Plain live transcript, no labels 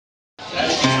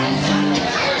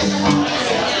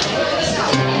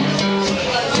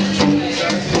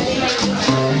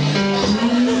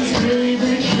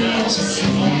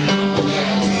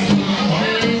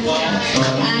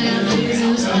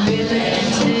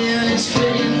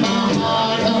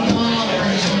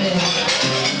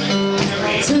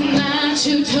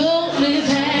You told me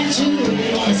that you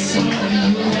were someone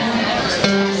you liked,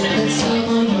 that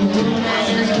someone who would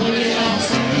have put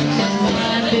outside that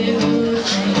might be good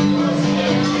for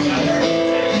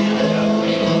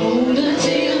you. Hold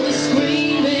until the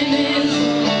screaming is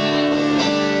gone.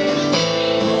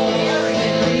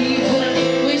 Believe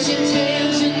her when she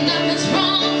tells you nothing's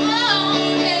wrong,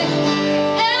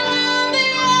 yeah. And I'm the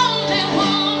only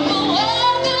one who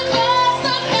walked across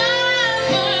the line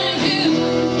for you.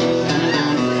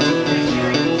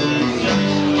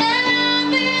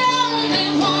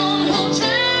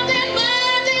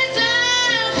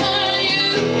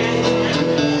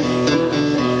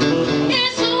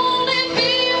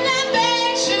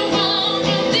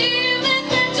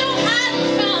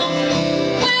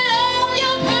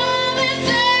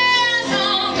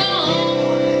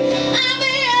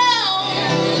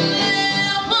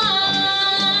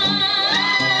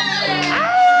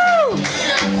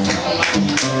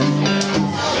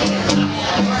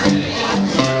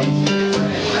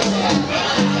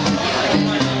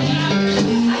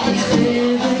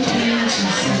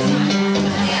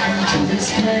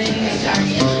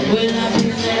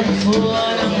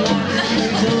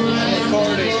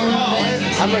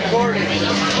 I'm recording.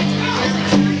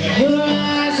 Your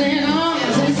eyes and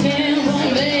arms and skin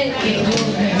won't make it go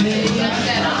away.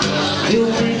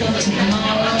 You'll wake up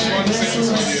tomorrow and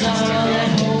wrestle with sorrow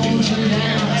that holds you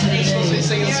down today.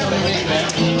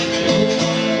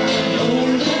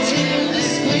 Hold until the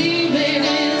screaming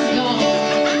is gone.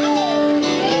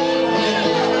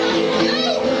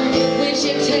 When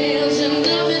she tells you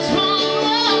nothing's wrong.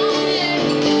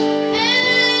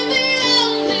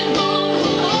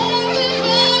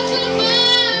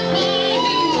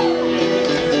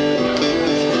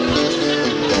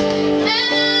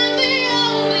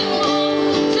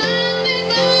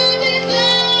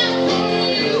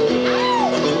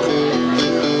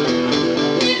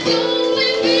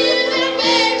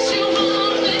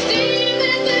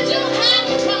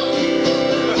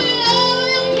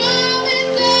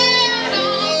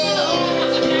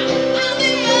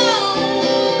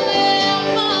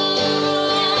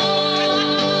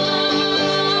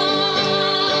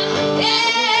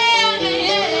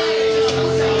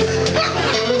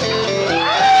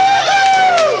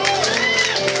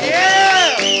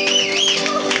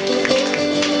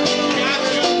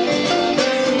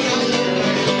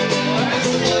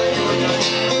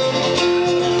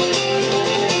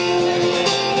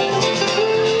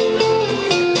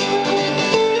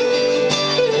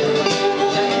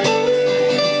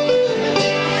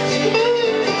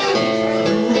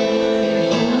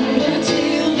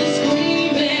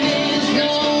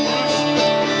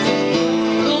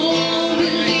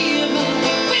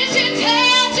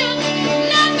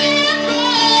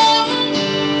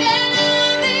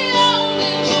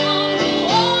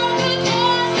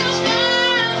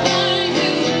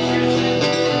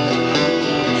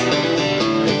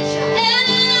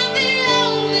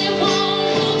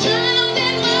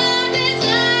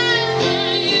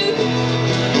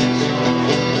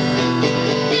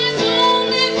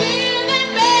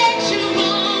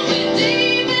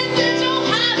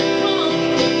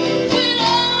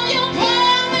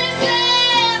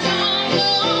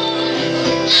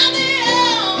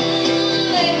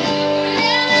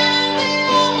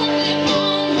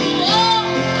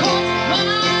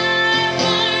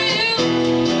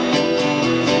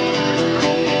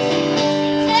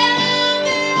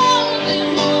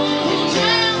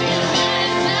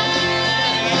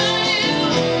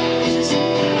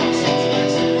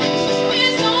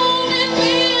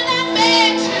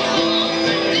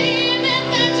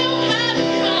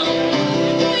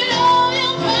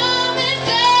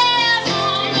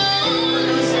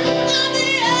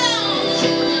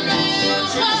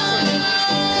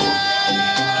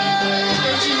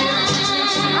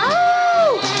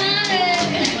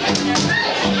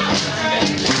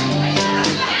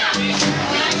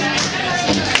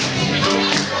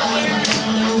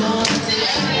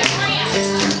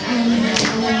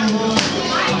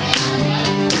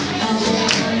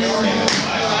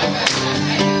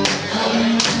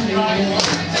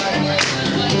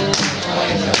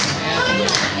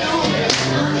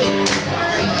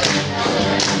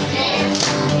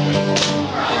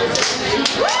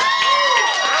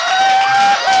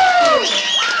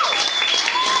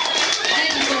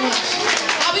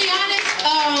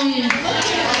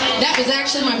 was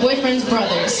actually my boyfriend's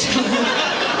brother's.